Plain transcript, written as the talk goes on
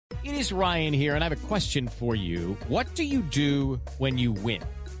It is Ryan here, and I have a question for you. What do you do when you win?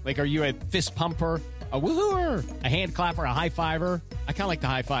 Like, are you a fist pumper, a woohooer, a hand clapper, a high fiver? I kind of like the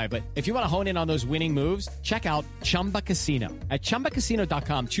high five, but if you want to hone in on those winning moves, check out Chumba Casino. At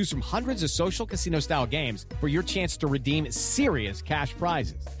ChumbaCasino.com, choose from hundreds of social casino-style games for your chance to redeem serious cash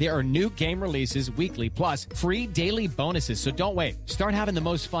prizes. There are new game releases weekly, plus free daily bonuses. So don't wait. Start having the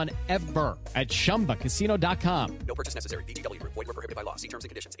most fun ever at ChumbaCasino.com. No purchase necessary. VGW Group. Void where prohibited by law. See terms and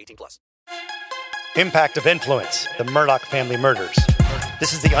conditions. 18+. Impact of Influence, the Murdaugh family murders.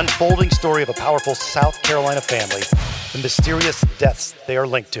 This is the unfolding story of a powerful South Carolina family, the mysterious deaths they are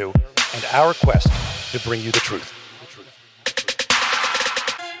linked to, and our quest to bring you the truth.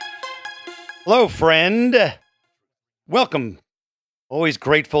 Hello, friend. Welcome. Always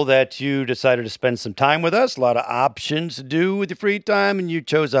grateful that you decided to spend some time with us. A lot of options to do with your free time, and you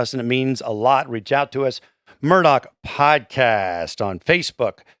chose us, and it means a lot. Reach out to us. Murdaugh Podcast on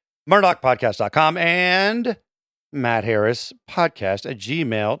Facebook, MurdaughPodcast.com, and Matt Harris Podcast at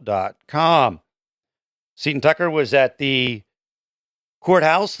gmail.com. Seton Tucker was at the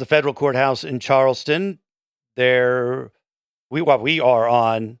courthouse, the federal courthouse in Charleston. We are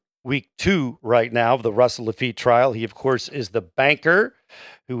on week 2 right now of the Russell Lafitte trial. He, of course, is the banker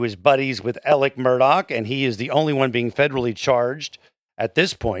who is buddies with Alec Murdaugh, and he is the only one being federally charged at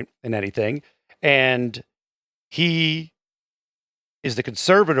this point in anything. And he is the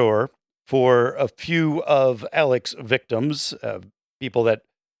conservator for a few of Alec's victims, people that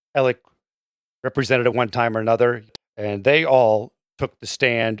Alec represented at one time or another, and they all took the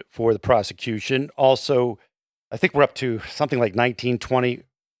stand for the prosecution. Also, I think we're up to something like 19, 20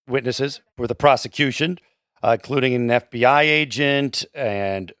 witnesses for the prosecution, including an FBI agent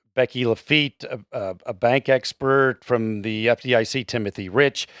and Becky Lafitte, a bank expert from the FDIC, Timothy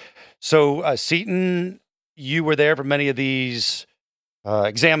Rich. So, Seton, you were there for many of these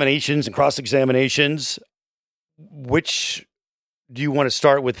examinations and cross-examinations. Which do you want to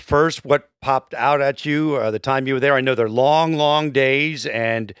start with first? What popped out at you the time you were there? I know they're long, long days,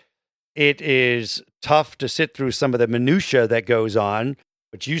 and it is tough to sit through some of the minutia that goes on.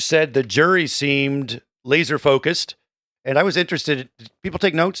 But you said the jury seemed laser-focused, and I was interested. Did people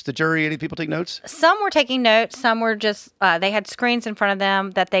take notes? The jury, any people take notes? Some were taking notes. Some were just, they had screens in front of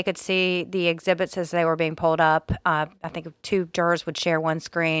them that they could see the exhibits as they were being pulled up. I think 2 jurors would share one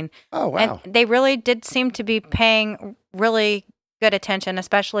screen. Oh, wow. And they really did seem to be paying really good attention,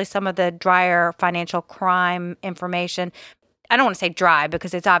 especially some of the drier financial crime information. I don't want to say dry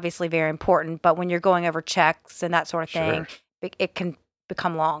because it's obviously very important, but when you're going over checks and that sort of thing, it can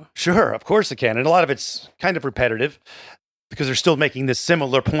become long. Sure, of course it can. And a lot of it's kind of repetitive because they're still making this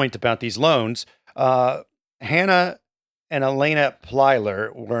similar point about these loans. Hannah and Elena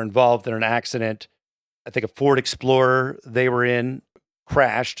Plyler were involved in an accident. I think a Ford Explorer they were in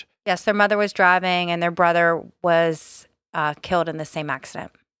crashed. Yes, their mother was driving and their brother was killed in the same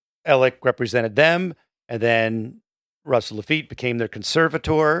accident. Alec represented them, and then Russell Lafitte became their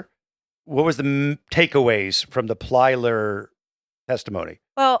conservator. What was the takeaways from the Plyler testimony?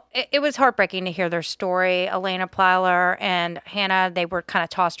 Well, it was heartbreaking to hear their story. Elena Plyler and Hannah, they were kind of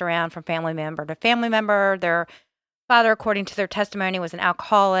tossed around from family member to family member. Their father, according to their testimony, was an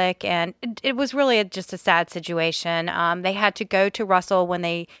alcoholic, and it was really just a sad situation. They had to go to Russell when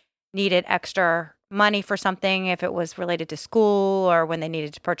they needed extra money for something, if it was related to school or when they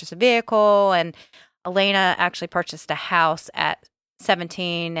needed to purchase a vehicle. And Elena actually purchased a house at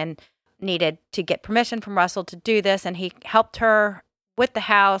 17 and needed to get permission from Russell to do this, and he helped her with the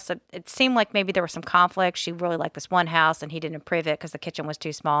house. It seemed like maybe there was some conflict. She really liked this one house, and he didn't approve it because the kitchen was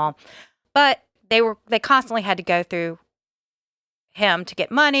too small. But they constantly had to go through him to get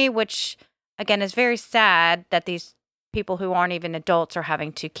money, which, again, is very sad that these people who aren't even adults are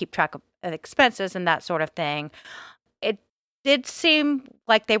having to keep track of expenses and that sort of thing. It did seem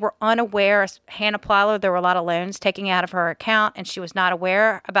like they were unaware. Hannah Plyler, there were a lot of loans taken out of her account, and she was not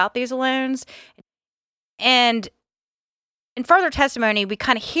aware about these loans. And in further testimony, we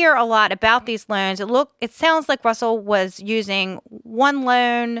kind of hear a lot about these loans. It sounds like Russell was using one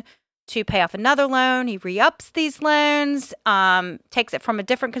loan to pay off another loan. He re-ups these loans, takes it from a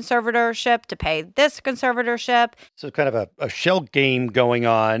different conservatorship to pay this conservatorship. So kind of a shell game going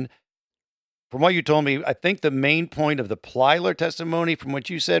on. From what you told me, I think the main point of the Plyler testimony, from what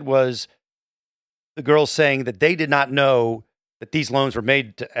you said, was the girls saying that they did not know that these loans were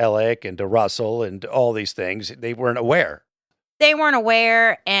made to Alec and to Russell and all these things. They weren't aware. They weren't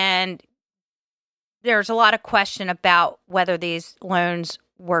aware, and there's a lot of question about whether these loans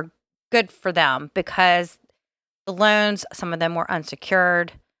were good for them because the loans, some of them were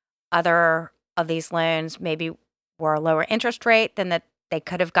unsecured. Other of these loans maybe were a lower interest rate than the they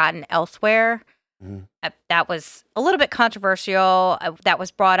could have gotten elsewhere. Mhm. That was a little bit controversial. That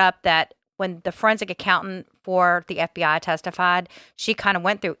was brought up that when the forensic accountant for the FBI testified, she kind of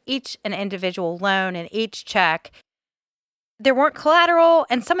went through each an individual loan and each check. There weren't collateral,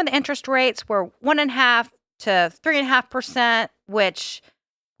 and some of the interest rates were 1.5% to 3.5%, which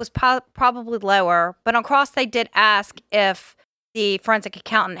was probably lower. But on cross, they did ask if the forensic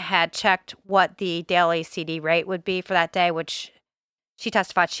accountant had checked what the daily CD rate would be for that day, which she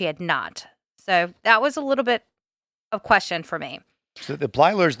testified she had not. So that was a little bit of question for me. So the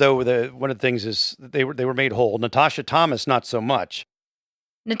Plylers, though, one of the things is they were made whole. Natasha Thomas, not so much.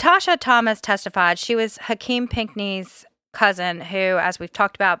 Natasha Thomas testified. She was Hakeem Pinkney's cousin, who, as we've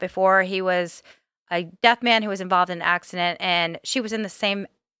talked about before, he was a deaf man who was involved in an accident, and she was in the same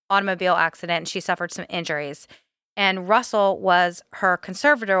automobile accident, and she suffered some injuries. And Russell was her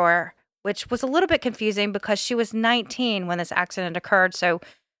conservator, which was a little bit confusing because she was 19 when this accident occurred. So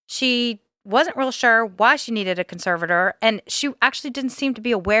she wasn't real sure why she needed a conservator, and she actually didn't seem to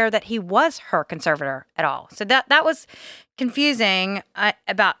be aware that he was her conservator at all. So that was confusing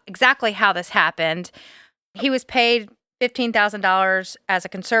about exactly how this happened. He was paid $15,000 as a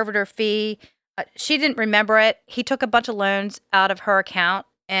conservator fee. She didn't remember it. He took a bunch of loans out of her account,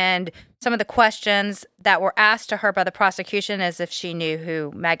 and some of the questions that were asked to her by the prosecution is if she knew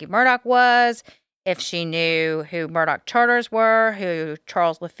who Maggie Murdoch was, if she knew who Murdoch Charters were, who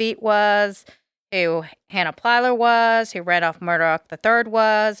Charles Lafitte was, who Hannah Plyler was, who Randolph Murdoch III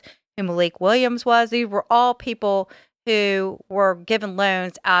was, who Malik Williams was. These were all people who were given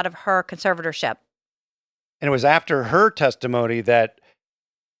loans out of her conservatorship. And it was after her testimony that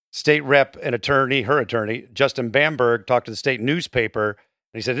state rep and attorney, her attorney, Justin Bamberg, talked to the state newspaper.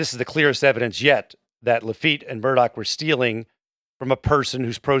 And he said, this is the clearest evidence yet that Lafitte and Murdoch were stealing from a person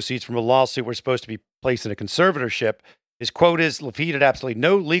whose proceeds from a lawsuit were supposed to be placed in a conservatorship. His quote is, Lafitte had absolutely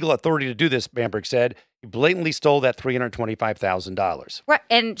no legal authority to do this, Bamberg said. He blatantly stole that $325,000. Right.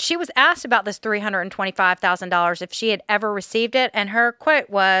 And she was asked about this $325,000 if she had ever received it. And her quote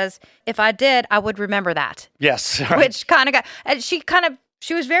was, if I did, I would remember that. Yes. Right. Which kind of got, and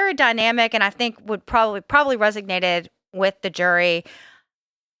she was very dynamic, and I think would probably resonated with the jury.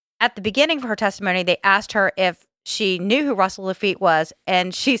 At the beginning of her testimony, they asked her if she knew who Russell Lafitte was,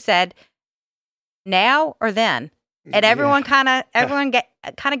 and she said, now or then? And everyone kind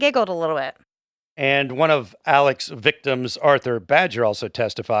of giggled a little bit. And one of Alec's victims, Arthur Badger, also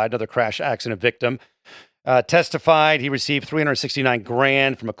testified, another crash accident victim, testified he received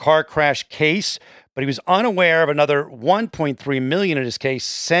 $369,000 from a car crash case, but he was unaware of another $1.3 million in his case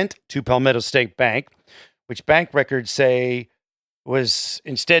sent to Palmetto State Bank, which bank records say was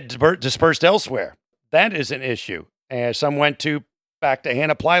instead dispersed elsewhere. That is an issue. And some went back to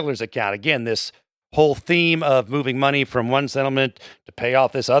Hannah Plyler's account. Again, this whole theme of moving money from one settlement to pay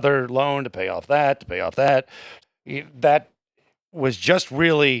off this other loan, to pay off that, to pay off that. That was just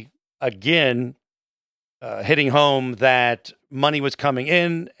really, again, hitting home that money was coming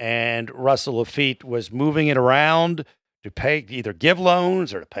in and Russell Lafitte was moving it around to pay, either give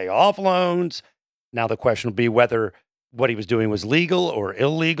loans or to pay off loans. Now the question will be whether what he was doing was legal or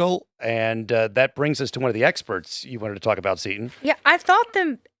illegal. And that brings us to one of the experts you wanted to talk about, Seaton. Yeah, I thought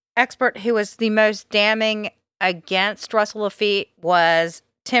the expert who was the most damning against Russell Lafitte was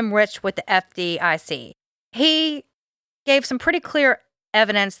Tim Rich with the FDIC. He gave some pretty clear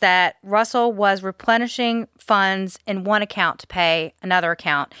evidence that Russell was replenishing funds in one account to pay another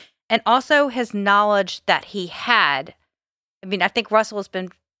account, and also his knowledge that he had. I mean, I think Russell has been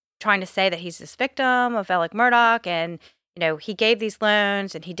trying to say that he's this victim of Alec Murdoch, and he gave these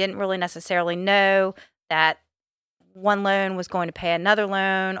loans and he didn't really necessarily know that one loan was going to pay another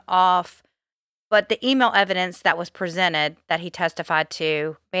loan off. But the email evidence that was presented that he testified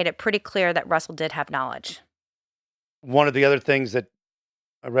to made it pretty clear that Russell did have knowledge. One of the other things that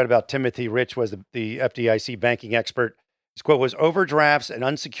I read about Timothy Rich was the FDIC banking expert. His quote was, overdrafts and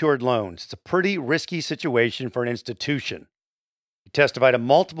unsecured loans. It's a pretty risky situation for an institution. He testified on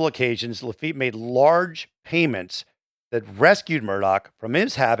multiple occasions Lafitte made large payments that rescued Murdoch from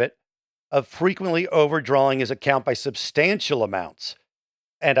his habit of frequently overdrawing his account by substantial amounts.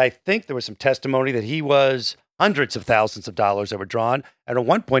 And I think there was some testimony that he was hundreds of thousands of dollars overdrawn, and at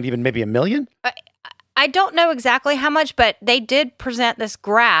one point even maybe $1 million. I don't know exactly how much, but they did present this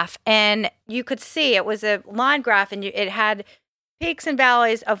graph, and you could see it was a line graph, and it had peaks and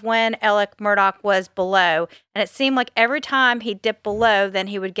valleys of when Alec Murdoch was below. And it seemed like every time he dipped below, then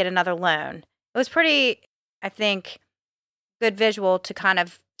he would get another loan. It was pretty, I think, good visual to kind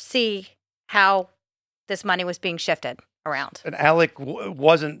of see how this money was being shifted around. And Alec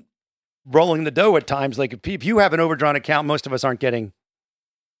wasn't rolling the dough at times. Like if you have an overdrawn account, most of us aren't getting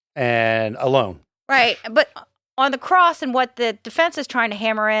and a loan. Right. But on the cross, and what the defense is trying to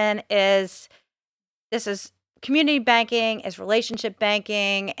hammer in is this is community banking, is relationship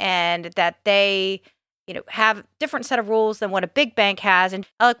banking, and that they, have different set of rules than what a big bank has. And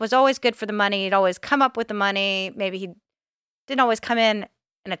Alec was always good for the money. He'd always come up with the money. Maybe he didn't always come in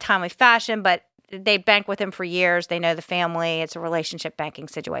a timely fashion, but they'd bank with him for years. They know the family. It's a relationship banking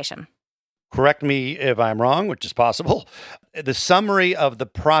situation. Correct me if I'm wrong, which is possible. The summary of the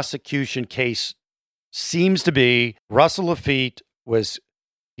prosecution case seems to be Russell Lafitte was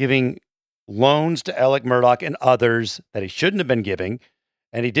giving loans to Alec Murdaugh and others that he shouldn't have been giving,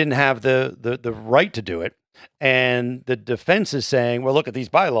 and he didn't have the right to do it. And the defense is saying, well, look at these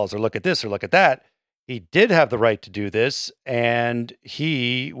bylaws, or look at this, or look at that. He did have the right to do this, and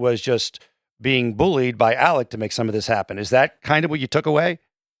he was just being bullied by Alec to make some of this happen. Is that kind of what you took away?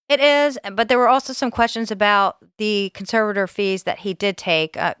 It is, but there were also some questions about the conservator fees that he did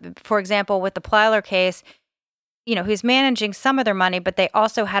take. For example, with the Plyler case, he's managing some of their money, but they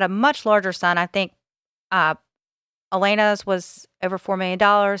also had a much larger son. I think Elena's was over $4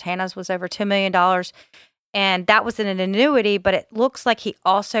 million. Hannah's was over $2 million. And that was in an annuity, but it looks like he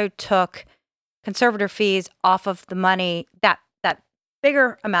also took conservator fees off of the money, that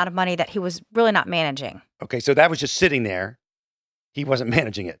bigger amount of money that he was really not managing. Okay, so that was just sitting there. He wasn't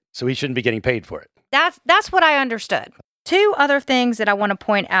managing it, so he shouldn't be getting paid for it. That's what I understood. Two other things that I want to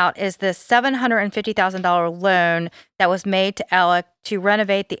point out is this $750,000 loan that was made to Alec to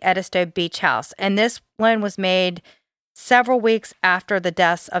renovate the Edisto Beach house. And this loan was made several weeks after the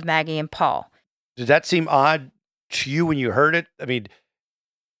deaths of Maggie and Paul. Did that seem odd to you when you heard it? I mean,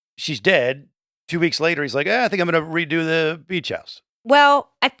 she's dead. 2 weeks later, he's like, I think I'm going to redo the beach house. Well,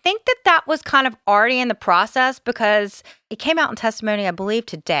 I think that was kind of already in the process, because it came out in testimony, I believe,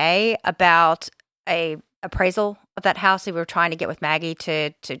 today about a appraisal of that house. They were trying to get with Maggie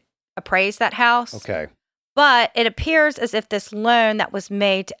to appraise that house. Okay. But it appears as if this loan that was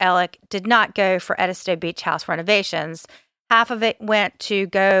made to Alec did not go for Edisto Beach house renovations. Half of it went to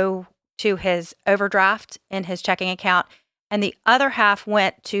go to his overdraft in his checking account, and the other half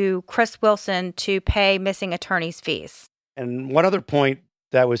went to Chris Wilson to pay missing attorney's fees. And one other point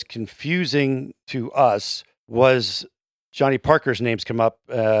that was confusing to us was Johnny Parker's names come up,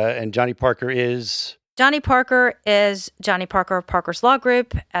 and Johnny Parker is Johnny Parker of Parker's Law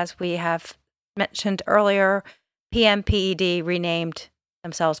Group. As we have mentioned earlier, PMPED renamed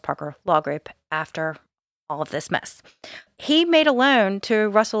themselves Parker Law Group after all of this mess. He made a loan to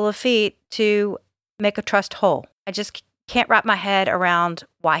Russell Lafitte to make a trust whole. I just can't wrap my head around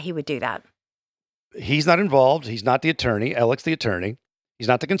why he would do that. He's not involved. He's not the attorney. Alec's the attorney. He's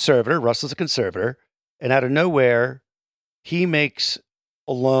not the conservator. Russell's a conservator. And out of nowhere, he makes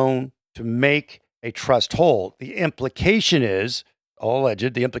a loan to make a trust whole. The implication is, all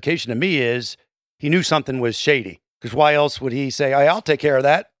alleged, the implication to me is he knew something was shady. Because why else would he say, hey, I'll take care of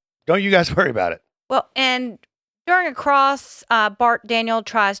that. Don't you guys worry about it. Well, and during a cross, Bart Daniel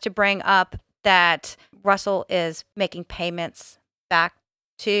tries to bring up that Russell is making payments back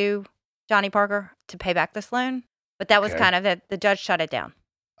to Johnny Parker to pay back this loan. But that was kind of the judge shut it down.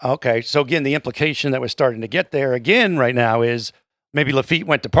 Okay. So again, the implication that we're starting to get there again right now is maybe Lafitte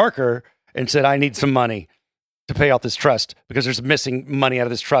went to Parker and said, I need some money to pay off this trust because there's missing money out of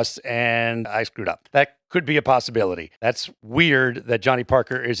this trust and I screwed up. That could be a possibility. That's weird that Johnny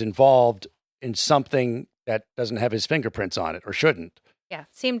Parker is involved in something that doesn't have his fingerprints on it or shouldn't. Yeah,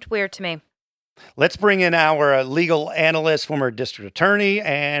 seemed weird to me. Let's bring in our legal analyst, former district attorney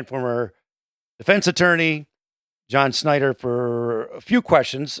and former defense attorney, John Snyder, for a few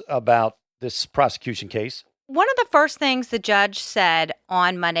questions about this prosecution case. One of the first things the judge said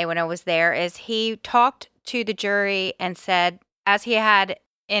on Monday when I was there is he talked to the jury and said, as he had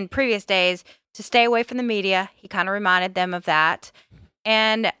in previous days, to stay away from the media. He kind of reminded them of that.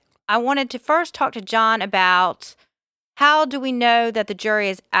 And I wanted to first talk to John about how do we know that the jury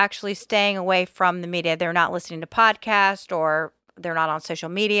is actually staying away from the media? They're not listening to podcasts, or they're not on social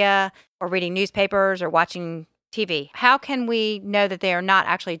media, or reading newspapers, or watching TV. How can we know that they are not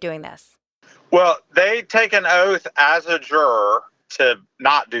actually doing this? Well, they take an oath as a juror to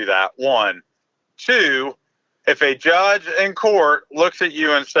not do that, one. Two, if a judge in court looks at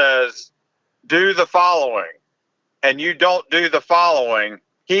you and says, do the following, and you don't do the following,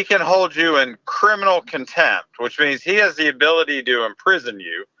 he can hold you in criminal contempt, which means he has the ability to imprison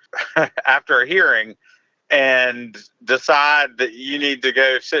you after a hearing and decide that you need to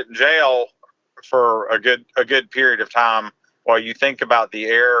go sit in jail for a good period of time while you think about the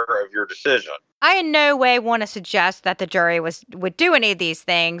error of your decision. I in no way want to suggest that the jury would do any of these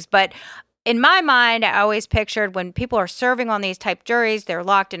things, but in my mind, I always pictured when people are serving on these type juries, they're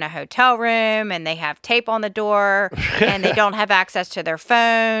locked in a hotel room and they have tape on the door and they don't have access to their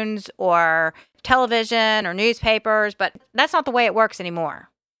phones or television or newspapers. But that's not the way it works anymore.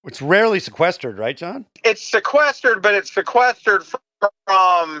 It's rarely sequestered, right, John? It's sequestered, but it's sequestered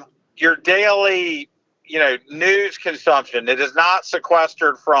from your daily, news consumption. It is not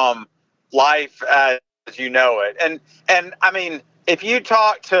sequestered from life as you know it. And I mean, if you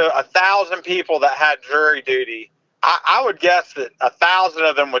talk to 1,000 people that had jury duty, I would guess that 1,000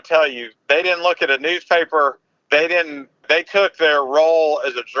 of them would tell you they didn't look at a newspaper. They took their role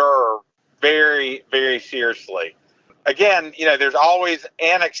as a juror very, very seriously. Again, there's always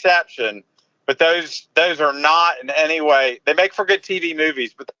an exception, but those are not in any way. They make for good TV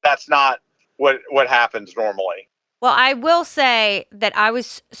movies, but that's not what happens normally. Well, I will say that I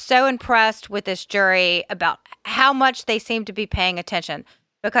was so impressed with this jury about how much they seemed to be paying attention,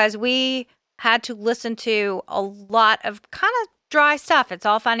 because we had to listen to a lot of kind of dry stuff. It's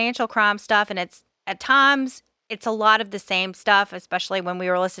all financial crime stuff, and it's at times it's a lot of the same stuff, especially when we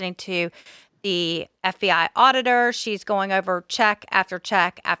were listening to the FBI auditor. She's going over check after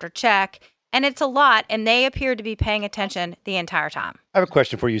check after check, and it's a lot, and they appear to be paying attention the entire time. I have a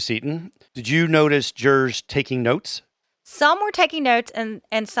question for you, Seaton. Did you notice jurors taking notes? Some were taking notes and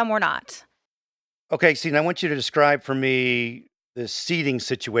some were not. Okay, Seaton, I want you to describe for me the seating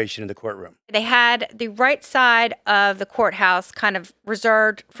situation in the courtroom. They had the right side of the courthouse kind of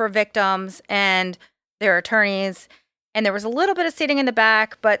reserved for victims and their attorneys, and there was a little bit of seating in the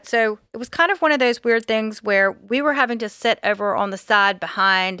back, but so it was kind of one of those weird things where we were having to sit over on the side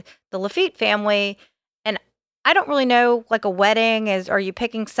behind the Lafitte family. And I don't really know, like a wedding, are you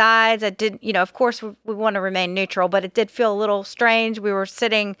picking sides? I did, of course we want to remain neutral, but it did feel a little strange. We were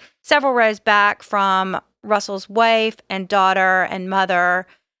sitting several rows back from Russell's wife and daughter and mother.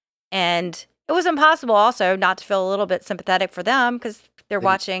 And it was impossible also not to feel a little bit sympathetic for them, because they're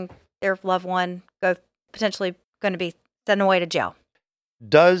watching their loved one go potentially going to be sent away to jail.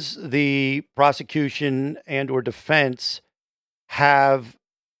 Does the prosecution and or defense have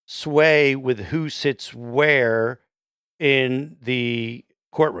sway with who sits where in the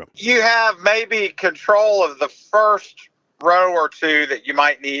courtroom? You have maybe control of the first row or two that you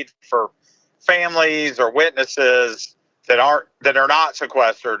might need for families or witnesses that are not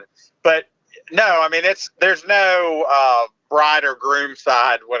sequestered. But no, I mean, there's no bride or groom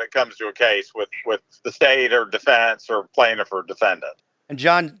side when it comes to a case with the state or defense or plaintiff or defendant. And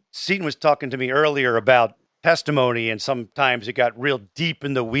John, Seaton was talking to me earlier about testimony, and sometimes it got real deep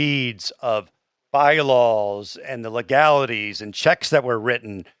in the weeds of bylaws and the legalities and checks that were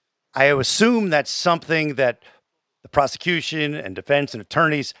written. I assume that's something that the prosecution and defense and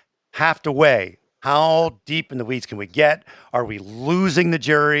attorneys have to weigh. How deep in the weeds can we get? Are we losing the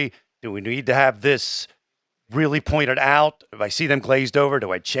jury? Do we need to have this really pointed out? If I see them glazed over,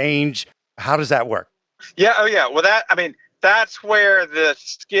 do I change? How does that work? Yeah. Oh, yeah. Well, that's where the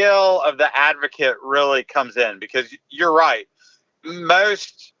skill of the advocate really comes in, because you're right.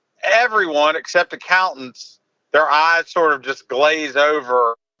 Everyone except accountants, their eyes sort of just glaze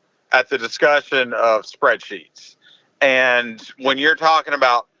over at the discussion of spreadsheets. And when you're talking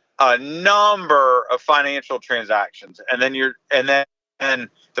about a number of financial transactions, and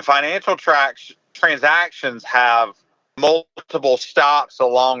the financial transactions have multiple stops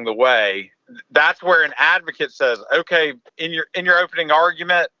along the way, that's where an advocate says, okay, in your opening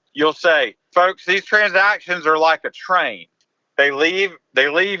argument, you'll say, folks, these transactions are like a train. They leave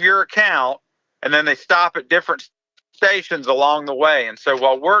your account, and then they stop at different stations along the way. And so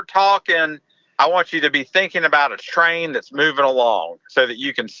while we're talking, I want you to be thinking about a train that's moving along so that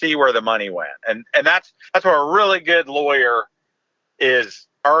you can see where the money went. And that's where a really good lawyer is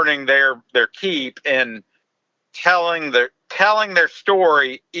earning their keep in telling their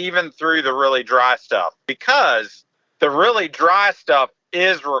story, even through the really dry stuff, because the really dry stuff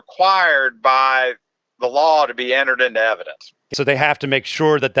is required by the law to be entered into evidence. So they have to make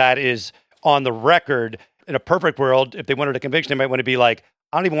sure that is on the record. In a perfect world, if they wanted a conviction, they might want to be like,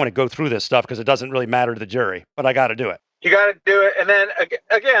 I don't even want to go through this stuff because it doesn't really matter to the jury, but I got to do it. You got to do it. And then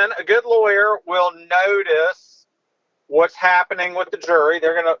again, a good lawyer will notice what's happening with the jury.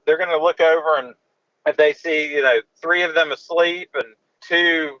 They're going to look over, and if they see, 3 of them asleep and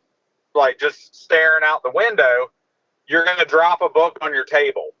 2 like just staring out the window, you're going to drop a book on your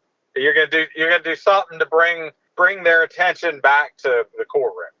table. You're going to do something to bring their attention back to the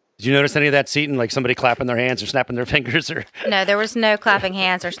courtroom. Did you notice any of that, Seaton? Like somebody clapping their hands or snapping their fingers? Or No, there was no clapping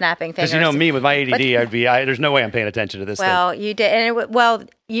hands or snapping fingers. Because me with my ADD, there's no way I'm paying attention to this. Well, thing. You did, and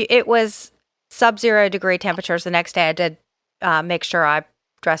it was sub-0 degree temperatures the next day. I did make sure I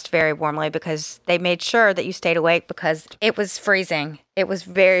dressed very warmly because they made sure that you stayed awake because it was freezing. It was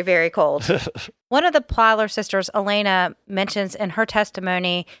very, very cold. One of the Plyler sisters, Elena, mentions in her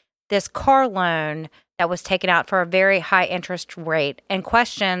testimony this car loan that was taken out for a very high interest rate and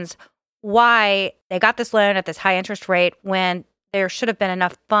questions why they got this loan at this high interest rate when there should have been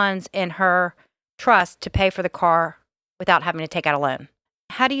enough funds in her trust to pay for the car without having to take out a loan.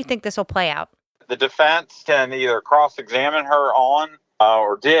 How do you think this will play out? The defense can either cross-examine her on,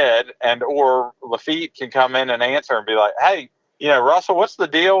 or did, and or Lafitte can come in and answer and be like, hey, Russell, what's the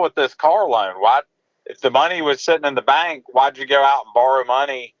deal with this car loan? Why, if the money was sitting in the bank, why'd you go out and borrow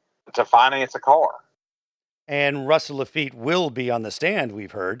money to finance a car? And Russell Lafitte will be on the stand,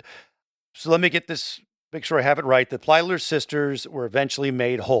 we've heard. So let me get this, make sure I have it right. The Plyler sisters were eventually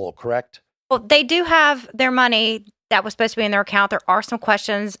made whole, correct? Well, they do have their money that was supposed to be in their account. There are some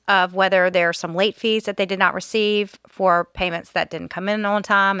questions of whether there are some late fees that they did not receive for payments that didn't come in on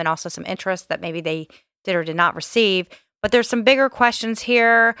time, and also some interest that maybe they did or did not receive. But there's some bigger questions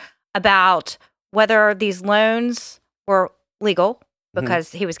here about whether these loans were legal,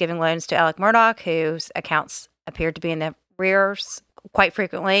 because he was giving loans to Alec Murdoch, whose accounts appeared to be in the arrears quite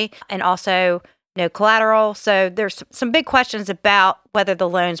frequently, and also no collateral. So there's some big questions about whether the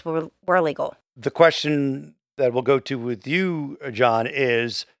loans were legal. The question that we'll go to with you, John,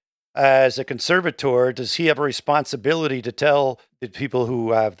 is as a conservator, does he have a responsibility to tell the people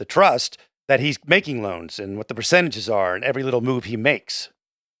who have the trust that he's making loans and what the percentages are and every little move he makes?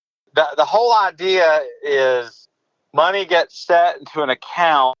 The whole idea is money gets set into an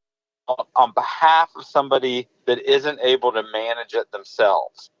account on behalf of somebody that isn't able to manage it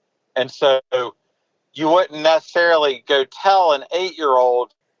themselves. And so you wouldn't necessarily go tell an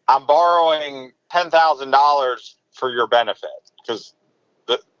 8-year-old, I'm borrowing $10,000 for your benefit, because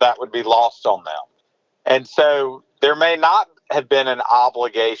that would be lost on them. And so there may not have been an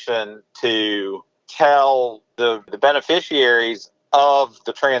obligation to tell the beneficiaries of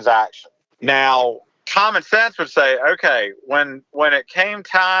the transaction. Now, common sense would say, okay, when it came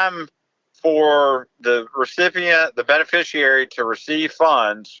time for the recipient, the beneficiary, to receive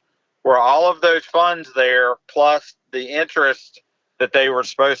funds, were all of those funds there plus the interest that they were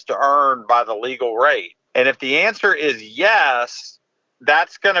supposed to earn by the legal rate? And if the answer is yes,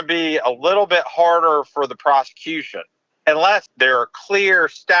 that's going to be a little bit harder for the prosecution, unless there are clear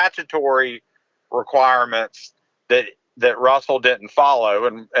statutory requirements that Russell didn't follow,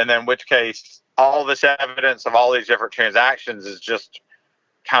 and in which case all this evidence of all these different transactions is just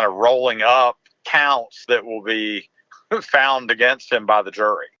kind of rolling up counts that will be found against him by the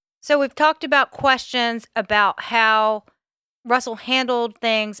jury. So we've talked about questions about how Russell handled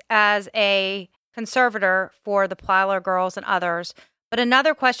things as a conservator for the Plyler girls and others. But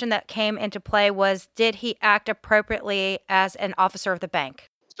another question that came into play was, did he act appropriately as an officer of the bank?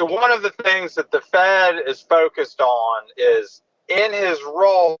 So one of the things that the Fed is focused on is, in his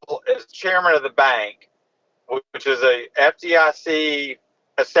role as chairman of the bank, which is a FDIC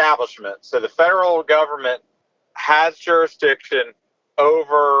establishment. So the federal government has jurisdiction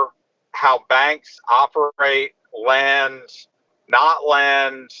over how banks operate, lend, not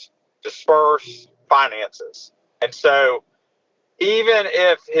lend, disperse finances. And so even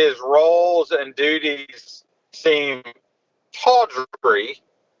if his roles and duties seem tawdry,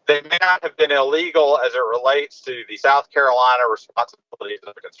 they may not have been illegal as it relates to the South Carolina responsibilities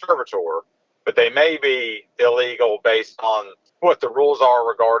of the conservator, but they may be illegal based on what the rules are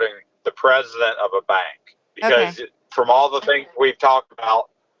regarding the president of a bank. Because from all the things we've talked about,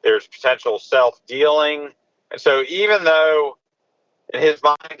 there's potential self-dealing. And so even though in his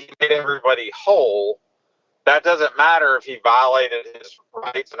mind he made everybody whole, that doesn't matter if he violated his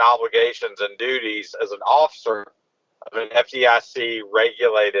rights and obligations and duties as an officer of an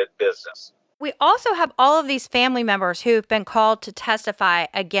FDIC-regulated business. We also have all of these family members who've been called to testify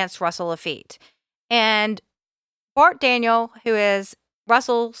against Russell Lafitte. And Bart Daniel, who is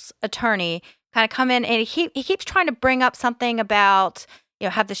Russell's attorney, kind of come in and he keeps trying to bring up something about,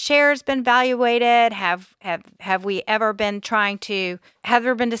 have the shares been valuated? Have we ever been have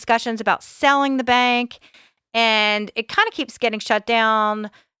there been discussions about selling the bank? And it kind of keeps getting shut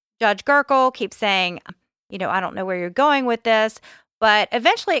down. Judge Gerkel keeps saying, I don't know where you're going with this. But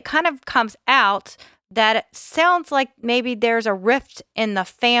eventually it kind of comes out that it sounds like maybe there's a rift in the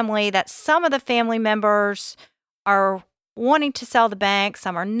family, that some of the family members are wanting to sell the bank,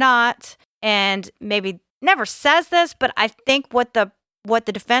 some are not, and maybe never says this, but I think what the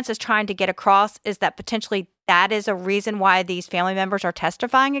defense is trying to get across is that potentially that is a reason why these family members are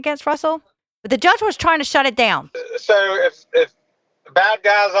testifying against Russell. But the judge was trying to shut it down. So if the bad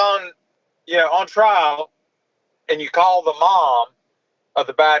guy's on trial and you call the mom of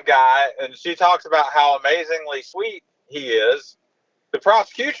the bad guy, and she talks about how amazingly sweet he is, the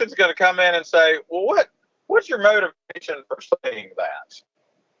prosecution's going to come in and say, well, what's your motivation for saying that?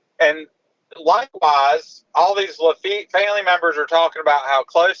 And likewise, all these Lafitte family members are talking about how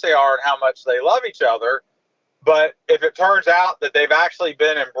close they are and how much they love each other. But if it turns out that they've actually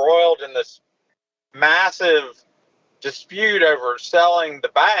been embroiled in this massive dispute over selling the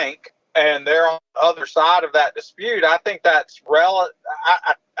bank, and they're on the other side of that dispute, I think that's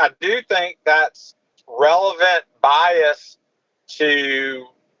I do think that's relevant bias to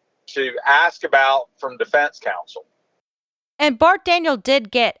ask about from defense counsel. And Bart Daniel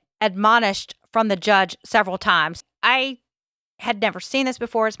did get admonished from the judge several times. I had never seen this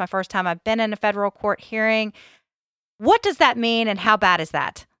before. It's my first time I've been in a federal court hearing. What does that mean, and how bad is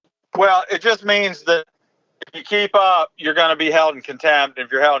that? Well, it just means that if you keep up, you're going to be held in contempt.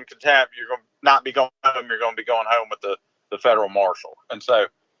 If you're held in contempt, you're going to not be going home. You're going to be going home with the federal marshal. And so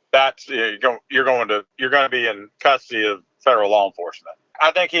that's you're going to be in custody of federal law enforcement.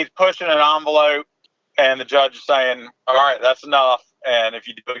 I think he's pushing an envelope, and the judge is saying, all right, that's enough. And if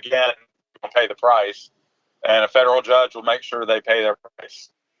you do it again, you'll pay the price. And a federal judge will make sure they pay their price.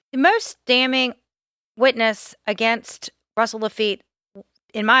 The most damning witness against Russell Lafitte,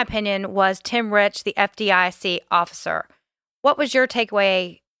 in my opinion, was Tim Rich, the FDIC officer. What was your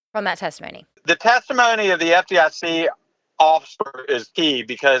takeaway from that testimony? The testimony of the FDIC officer is key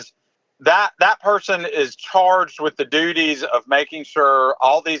because that person is charged with the duties of making sure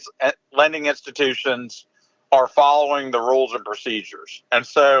all these lending institutions are following the rules and procedures. And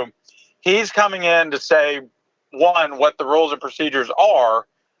so he's coming in to say, one, what the rules and procedures are,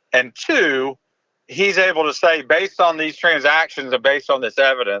 and two, he's able to say, based on these transactions and based on this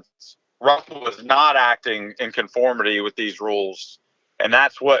evidence, Russell was not acting in conformity with these rules. And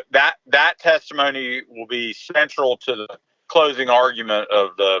that's what that testimony will be central to the closing argument of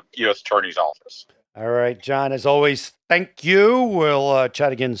the U.S. Attorney's Office. All right, John, as always, thank you. We'll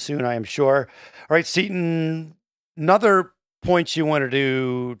chat again soon, I am sure. All right, Seton, another point you wanted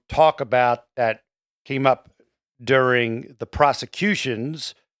to talk about that came up during the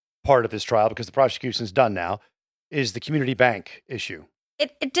prosecution's part of this trial, because the prosecution's done now, is the community bank issue.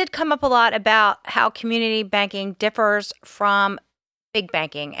 It did come up a lot about how community banking differs from big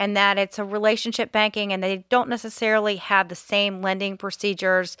banking, and that it's a relationship banking, and they don't necessarily have the same lending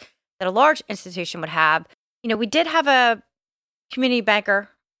procedures that a large institution would have. You know, we did have a community banker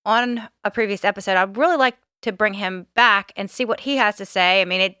on a previous episode. I'd really like to bring him back and see what he has to say. I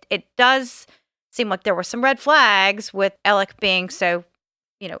mean, it does seem like there were some red flags with Alec being so,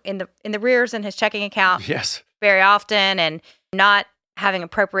 in the rears in his checking account. Yes. Very often, and not having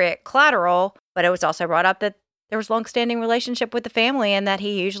appropriate collateral. But it was also brought up that there was longstanding relationship with the family and that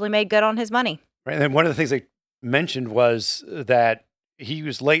he usually made good on his money. Right. And then one of the things they mentioned was that he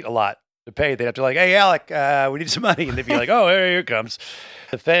was late a lot to pay. They'd have to hey, Alec, we need some money. And they'd be like, oh, here it comes.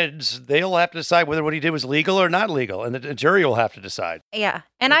 The feds, they'll have to decide whether what he did was legal or not legal. And the jury will have to decide. Yeah.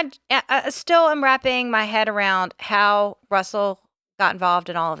 And I still am wrapping my head around how Russell got involved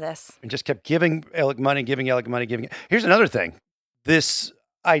in all of this. And just kept giving Alec money. Here's another thing. This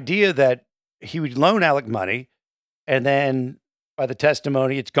idea that he would loan Alec money, and then by the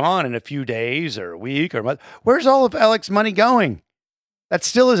testimony, it's gone in a few days or a week or a month. Where's all of Alec's money going? That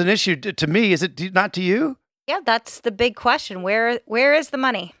still is an issue to me. Is it not to you? Yeah, that's the big question. Where is the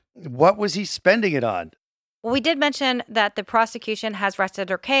money? What was he spending it on? Well, we did mention that the prosecution has rested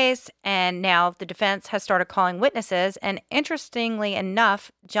their case, and now the defense has started calling witnesses. And interestingly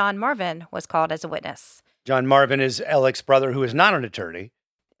enough, John Marvin was called as a witness. John Marvin is Alec's brother, who is not an attorney.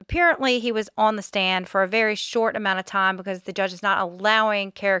 Apparently, he was on the stand for a very short amount of time because the judge is not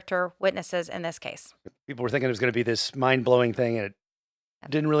allowing character witnesses in this case. People were thinking it was going to be this mind-blowing thing, and it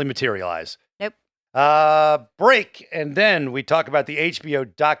didn't really materialize. Nope. Break, and then we talk about the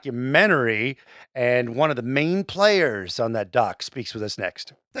HBO documentary, and one of the main players on that doc speaks with us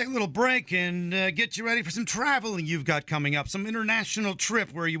next. Take a little break and get you ready for some traveling you've got coming up, some international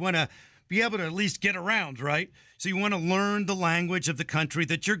trip where you want to be able to at least get around, right? So you want to learn the language of the country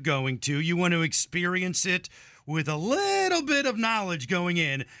that you're going to. You want to experience it with a little bit of knowledge going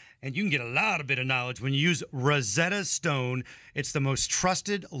in. And you can get a lot of bit of knowledge when you use Rosetta Stone. It's the most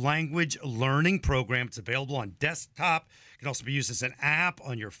trusted language learning program. It's available on desktop. It can also be used as an app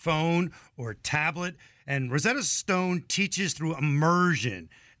on your phone or tablet. And Rosetta Stone teaches through immersion.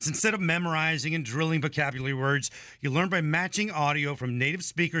 It's instead of memorizing and drilling vocabulary words, you learn by matching audio from native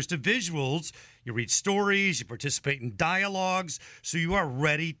speakers to visuals. You read stories, you participate in dialogues, so you are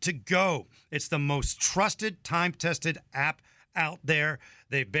ready to go. It's the most trusted, time-tested app out there.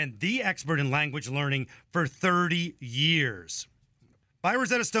 They've been the expert in language learning for 30 years. Buy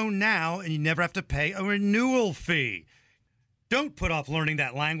Rosetta Stone now, and you never have to pay a renewal fee. Don't put off learning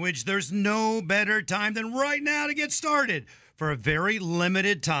that language. There's no better time than right now to get started. For a very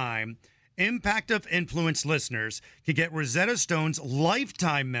limited time, Impact of Influence listeners can get Rosetta Stone's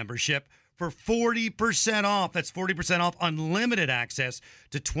lifetime membership for 40% off. That's 40% off unlimited access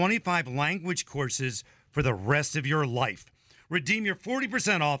to 25 language courses for the rest of your life. Redeem your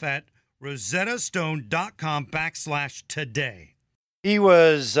 40% off at rosettastone.com/today. He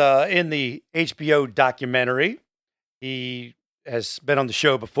was in the HBO documentary. He has been on the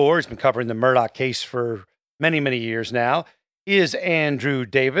show before. He's been covering the Murdaugh case for many, many years now. He is Andrew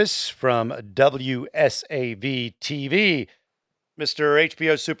Davis from WSAV TV. Mr.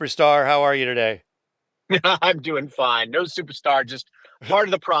 HBO superstar, how are you today? I'm doing fine. No superstar, just part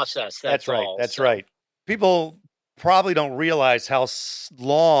of the process. That's right. all. That's right. People probably don't realize how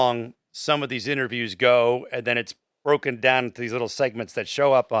long some of these interviews go, and then it's broken down into these little segments that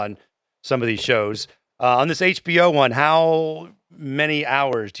show up on some of these shows. On this HBO one, how many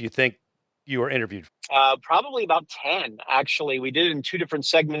hours do you think you were interviewed? Probably about 10, actually. We did it in two different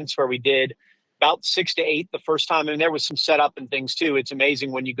segments where we did about 6 to 8 the first time. And there was some setup and things too. It's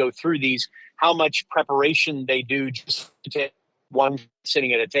amazing when you go through these, how much preparation they do just to get one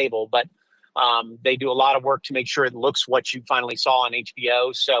sitting at a table. But they do a lot of work to make sure it looks what you finally saw on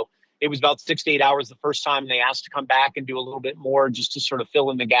HBO. So it was about 6 to 8 hours the first time. They asked to come back and do a little bit more just to sort of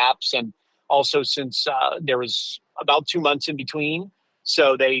fill in the gaps. And also since there was about 2 months in between.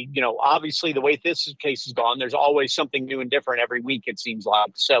 So they, obviously the way this case has gone, there's always something new and different every week, it seems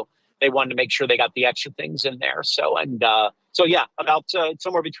like. So they wanted to make sure they got the extra things in there. So yeah, about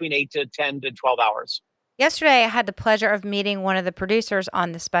somewhere between 8 to 10 to 12 hours. Yesterday, I had the pleasure of meeting one of the producers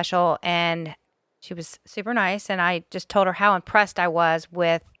on the special, and she was super nice. And I just told her how impressed I was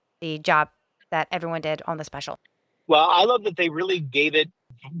with the job that everyone did on the special. Well, I love that they really gave it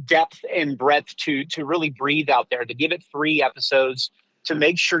depth and breadth to really breathe out there, to give it 3 episodes, to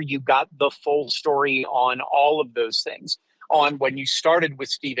make sure you got the full story on all of those things. On when you started with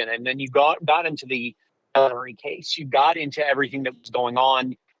Stephen, and then you got into the Ellery case, you got into everything that was going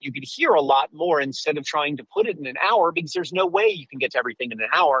on. You could hear a lot more instead of trying to put it in an hour, because there's no way you can get to everything in an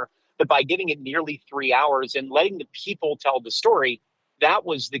hour. But by giving it nearly 3 hours and letting the people tell the story, that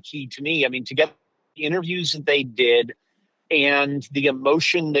was the key to me. I mean, to get the interviews that they did and the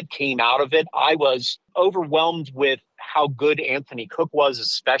emotion that came out of it, I was overwhelmed with how good Anthony Cook was,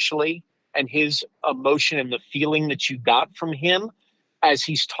 especially, and his emotion and the feeling that you got from him as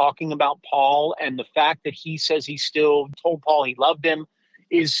he's talking about Paul, and the fact that he says he still told Paul he loved him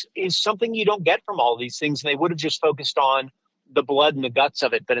is something you don't get from all these things. And they would have just focused on the blood and the guts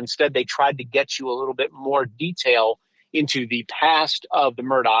of it, but instead they tried to get you a little bit more detail into the past of the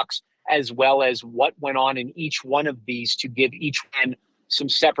Murdaughs, as well as what went on in each one of these, to give each one some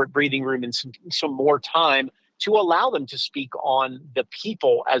separate breathing room and some more time to allow them to speak on the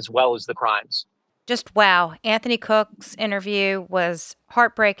people as well as the crimes. Just wow. Anthony Cook's interview was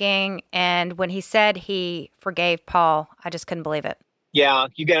heartbreaking. And when he said he forgave Paul, I just couldn't believe it. Yeah,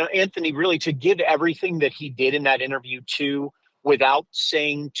 you got Anthony really to give everything that he did in that interview too, without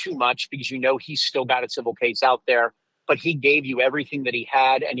saying too much, because he's still got a civil case out there. But he gave you everything that he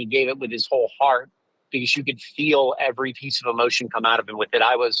had, and he gave it with his whole heart, because you could feel every piece of emotion come out of him with it.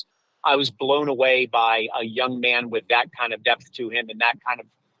 I was blown away by a young man with that kind of depth to him and that kind of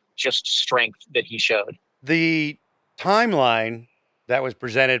just strength that he showed. The timeline that was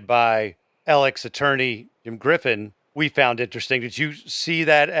presented by Alec's attorney, Jim Griffin, we found interesting. Did you see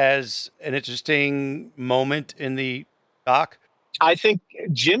that as an interesting moment in the doc? I think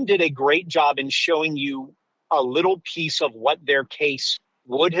Jim did a great job in showing you a little piece of what their case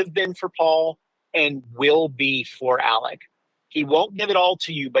would have been for Paul and will be for Alec. He won't give it all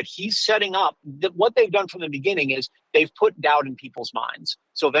to you, but he's setting up that what they've done from the beginning is they've put doubt in people's minds.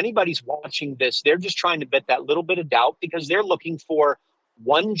 So if anybody's watching this, they're just trying to bet that little bit of doubt, because they're looking for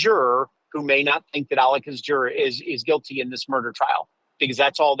one juror who may not think that Alec is guilty in this murder trial, because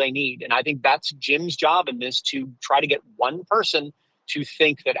that's all they need. And I think that's Jim's job in this, to try to get one person to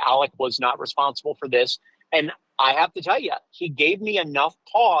think that Alec was not responsible for this. And I have to tell you, he gave me enough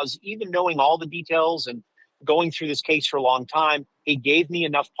pause, even knowing all the details and going through this case for a long time. He gave me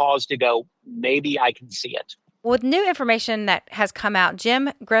enough pause to go, maybe I can see it. With new information that has come out,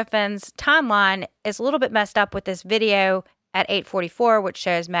 Jim Griffin's timeline is a little bit messed up with this video at 8:44, which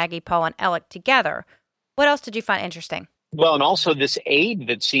shows Maggie, Paul, and Alec together. What else did you find interesting? Well, and also this aide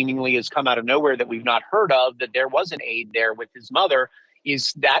that seemingly has come out of nowhere that we've not heard of, that there was an aide there with his mother.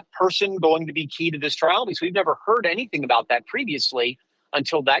 Is that person going to be key to this trial? Because we've never heard anything about that previously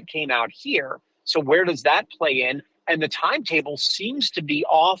until that came out here. So where does that play in? And the timetable seems to be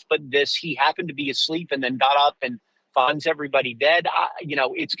off, but he happened to be asleep and then got up and finds everybody dead.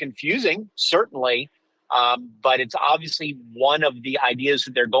 It's confusing, certainly, but it's obviously one of the ideas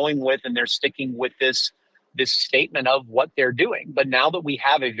that they're going with, and they're sticking with this statement of what they're doing. But now that we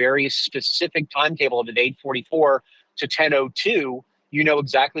have a very specific timetable of 8:44 to 10:02, you know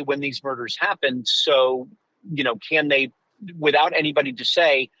exactly when these murders happened. So, can they, without anybody to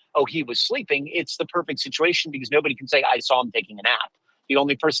say, oh, he was sleeping, it's the perfect situation because nobody can say, I saw him taking a nap. The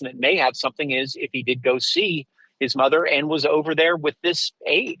only person that may have something is if he did go see his mother and was over there with this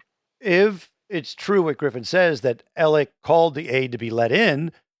aide. If it's true what Griffin says, that Alec called the aide to be let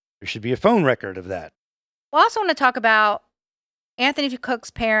in, there should be a phone record of that. We also want to talk about Anthony Cook's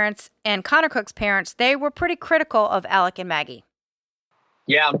parents and Connor Cook's parents. They were pretty critical of Alec and Maggie.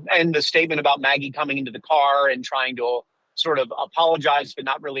 Yeah, and the statement about Maggie coming into the car and trying to sort of apologize, but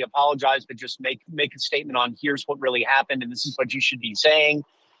not really apologize, but just make a statement on here's what really happened and this is what you should be saying.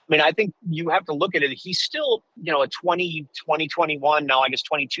 I mean, I think you have to look at it. He's still, a 21, now I guess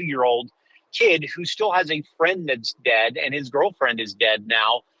 22-year-old kid who still has a friend that's dead, and his girlfriend is dead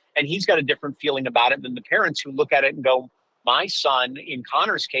now. And he's got a different feeling about it than the parents who look at it and go, my son, in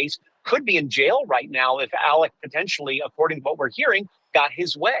Connor's case, could be in jail right now if Alec potentially, according to what we're hearing, got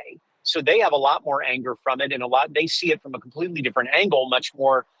his way. So they have a lot more anger from it, and they see it from a completely different angle, much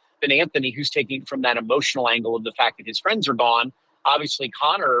more than Anthony, who's taking it from that emotional angle of the fact that his friends are gone. Obviously,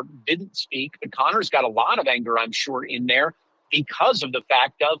 Connor didn't speak, but Connor's got a lot of anger, I'm sure, in there because of the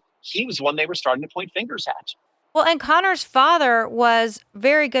fact of he was the one they were starting to point fingers at. Well, and Connor's father was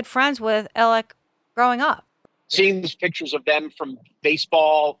very good friends with Alec growing up. Seeing these pictures of them from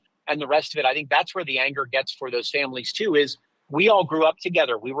baseball and the rest of it, I think that's where the anger gets for those families too, is we all grew up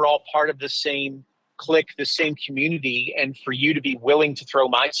together. We were all part of the same clique, the same community. And for you to be willing to throw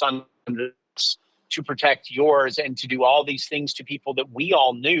my son under this to protect yours and to do all these things to people that we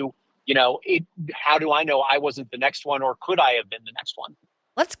all knew, how do I know I wasn't the next one, or could I have been the next one?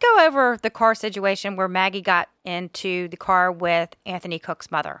 Let's go over the car situation where Maggie got into the car with Anthony Cook's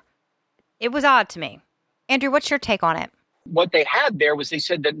mother. It was odd to me. Andrew, what's your take on it? What they had there was they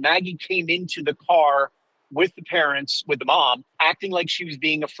said that Maggie came into the car with the parents, with the mom, acting like she was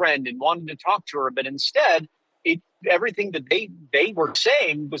being a friend and wanted to talk to her. But instead, everything that they were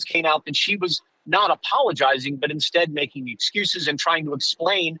saying came out that she was not apologizing, but instead making excuses and trying to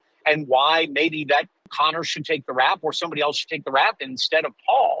explain and why maybe that Connor should take the rap or somebody else should take the rap instead of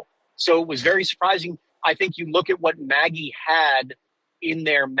Paul. So it was very surprising. I think you look at what Maggie had in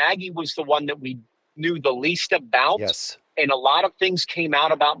there. Maggie was the one that we knew the least about. Yes. And a lot of things came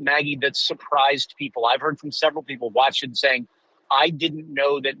out about Maggie that surprised people. I've heard from several people watching saying, I didn't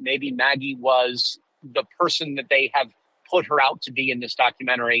know that maybe Maggie was the person that they have put her out to be in this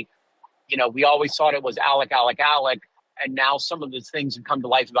documentary. We always thought it was Alec. And now some of the things have come to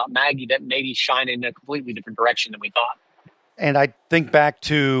life about Maggie that maybe shine in a completely different direction than we thought. And I think back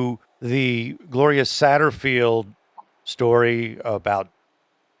to the Gloria Satterfield story about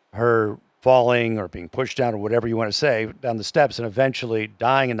her falling or being pushed down or whatever you want to say down the steps and eventually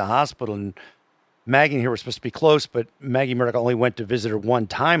dying in the hospital. And Maggie and her were supposed to be close, but Maggie Murdoch only went to visit her one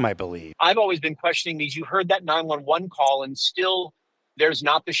time, I believe. I've always been questioning these. You heard that 911 call and still there's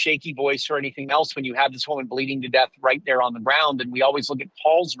not the shaky voice or anything else when you have this woman bleeding to death right there on the ground. And we always look at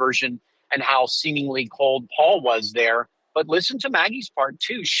Paul's version and how seemingly cold Paul was there. But listen to Maggie's part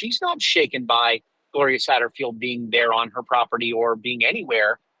too. She's not shaken by Gloria Satterfield being there on her property or being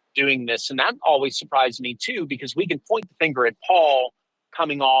anywhere doing this. And that always surprised me too, because we can point the finger at Paul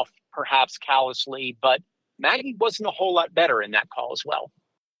coming off perhaps callously, but Maggie wasn't a whole lot better in that call as well.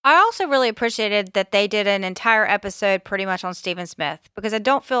 I also really appreciated that they did an entire episode pretty much on Stephen Smith, because I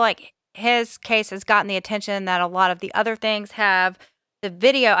don't feel like his case has gotten the attention that a lot of the other things have. The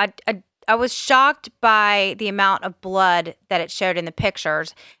video, I was shocked by the amount of blood that it showed in the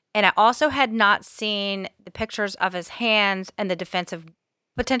pictures. And I also had not seen the pictures of his hands and the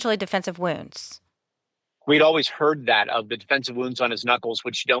potentially defensive wounds. We'd always heard that of the defensive wounds on his knuckles,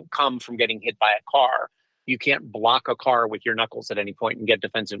 which don't come from getting hit by a car. You can't block a car with your knuckles at any point and get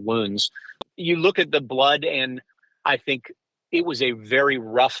defensive wounds. You look at the blood, and I think it was a very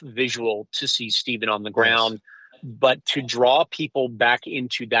rough visual to see Stephen on the ground. Yes. But to draw people back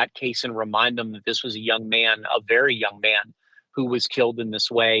into that case and remind them that this was a young man, a very young man, who was killed in this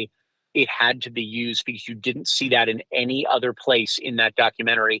way, it had to be used because you didn't see that in any other place in that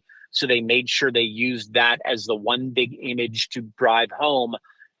documentary. So they made sure they used that as the one big image to drive home.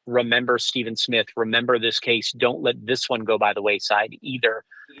 Remember Stephen Smith, remember this case. Don't let this one go by the wayside either.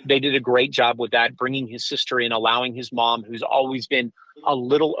 They did a great job with that, bringing his sister in, allowing his mom, who's always been a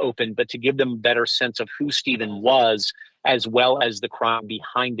little open, but to give them a better sense of who Stephen was, as well as the crime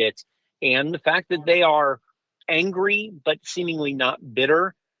behind it. And the fact that they are angry, but seemingly not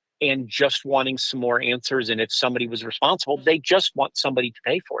bitter, and just wanting some more answers. And if somebody was responsible, they just want somebody to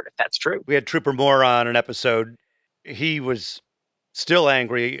pay for it, if that's true. We had Trooper Moore on an episode. He was still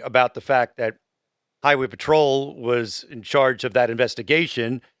angry about the fact that Highway Patrol was in charge of that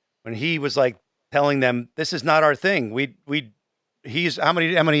investigation when he was like telling them, this is not our thing. He's how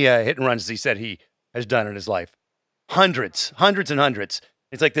many hit and runs has he said he has done in his life? Hundreds and hundreds.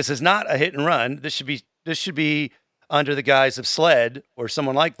 It's like, this is not a hit and run. This should be under the guise of SLED or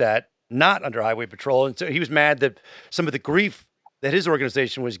someone like that, not under Highway Patrol. And so he was mad that some of the grief that his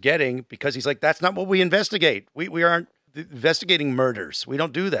organization was getting, because he's like, that's not what we investigate. We aren't investigating murders. We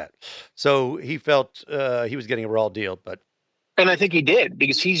don't do that. So he felt he was getting a raw deal. And I think he did,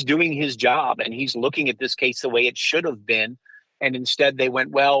 because he's doing his job and he's looking at this case the way it should have been. And instead they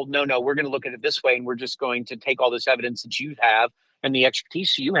went, well, no, we're going to look at it this way. And we're just going to take all this evidence that you have and the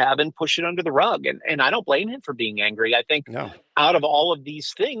expertise you have and push it under the rug. And I don't blame him for being angry. I think out of all of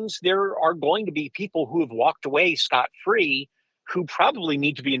these things, there are going to be people who have walked away scot-free who probably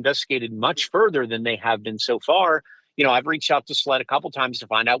need to be investigated much further than they have been so far. You know, I've reached out to SLED a couple times to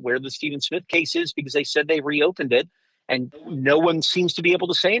find out where the Stephen Smith case is, because they said they reopened it. And no one seems to be able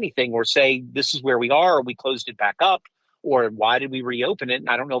to say anything or say, this is where we are, or we closed it back up, or why did we reopen it? And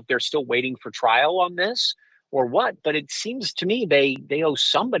I don't know if they're still waiting for trial on this or what, but it seems to me they owe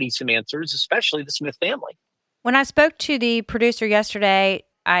somebody some answers, especially the Smith family. When I spoke to the producer yesterday,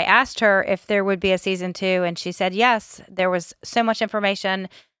 I asked her if there would be a season 2, and she said yes. There was so much information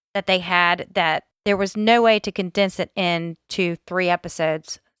that they had that there was no way to condense it into 3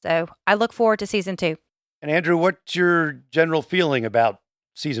 episodes. So I look forward to season 2. And Andrew, what's your general feeling about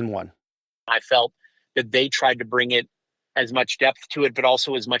season 1? I felt that they tried to bring it as much depth to it, but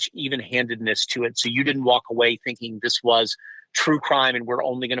also as much even-handedness to it. So you didn't walk away thinking this was true crime and we're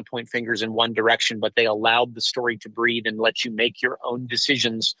only going to point fingers in one direction, but they allowed the story to breathe and let you make your own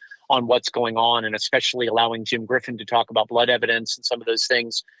decisions on what's going on. And especially allowing Jim Griffin to talk about blood evidence and some of those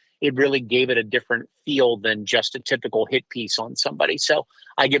things, it really gave it a different feel than just a typical hit piece on somebody. So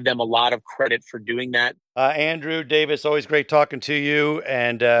I give them a lot of credit for doing that. Andrew Davis, always great talking to you.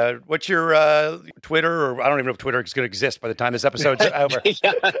 And what's your Twitter? Or I don't even know if Twitter is going to exist by the time this episode's over.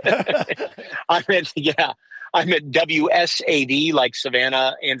 I'm at WSAD, like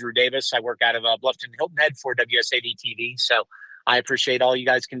Savannah, Andrew Davis. I work out of Bluffton Hilton Head for WSAD TV. So I appreciate all you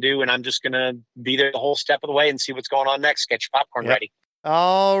guys can do. And I'm just going to be there the whole step of the way and see what's going on next. Get your popcorn ready.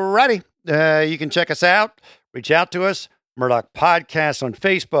 All righty. You can check us out. Reach out to us. Murdoch Podcast on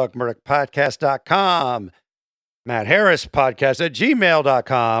Facebook, murdochpodcast.com, Matt Harris Podcast at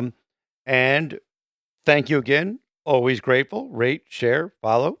gmail.com. And thank you again. Always grateful. Rate, share,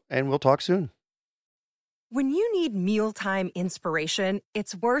 follow, and we'll talk soon. When you need mealtime inspiration,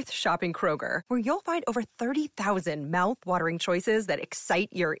 it's worth shopping Kroger, where you'll find over 30,000 mouth-watering choices that excite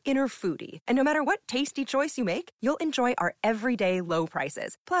your inner foodie. And no matter what tasty choice you make, you'll enjoy our everyday low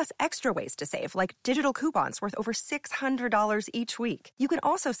prices, plus extra ways to save, like digital coupons worth over $600 each week. You can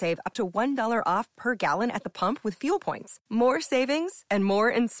also save up to $1 off per gallon at the pump with fuel points. More savings and more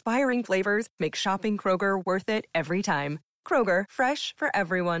inspiring flavors make shopping Kroger worth it every time. Kroger, fresh for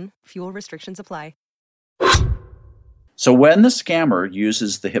everyone. Fuel restrictions apply. So when the scammer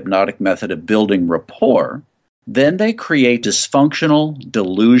uses the hypnotic method of building rapport, then they create dysfunctional,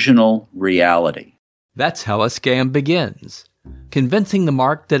 delusional reality. That's how a scam begins, convincing the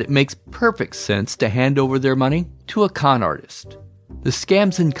mark that it makes perfect sense to hand over their money to a con artist. The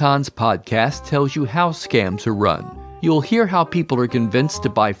Scams and Cons podcast tells you how scams are run. You'll hear how people are convinced to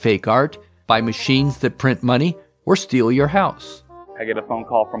buy fake art, buy machines that print money, or steal your house. I get a phone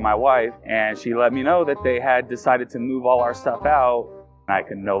call from my wife, and she let me know that they had decided to move all our stuff out. I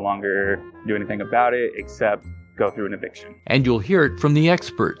could no longer do anything about it except go through an eviction. And you'll hear it from the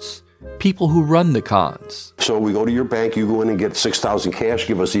experts, people who run the cons. So we go to your bank, you go in and get $6,000 cash,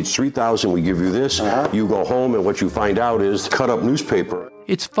 give us each $3,000, we give you this. You go home, and what you find out is cut up newspaper.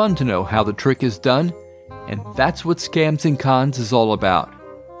 It's fun to know how the trick is done, and that's what Scams and Cons is all about.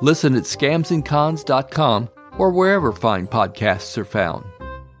 Listen at scamsandcons.com or wherever fine podcasts are found.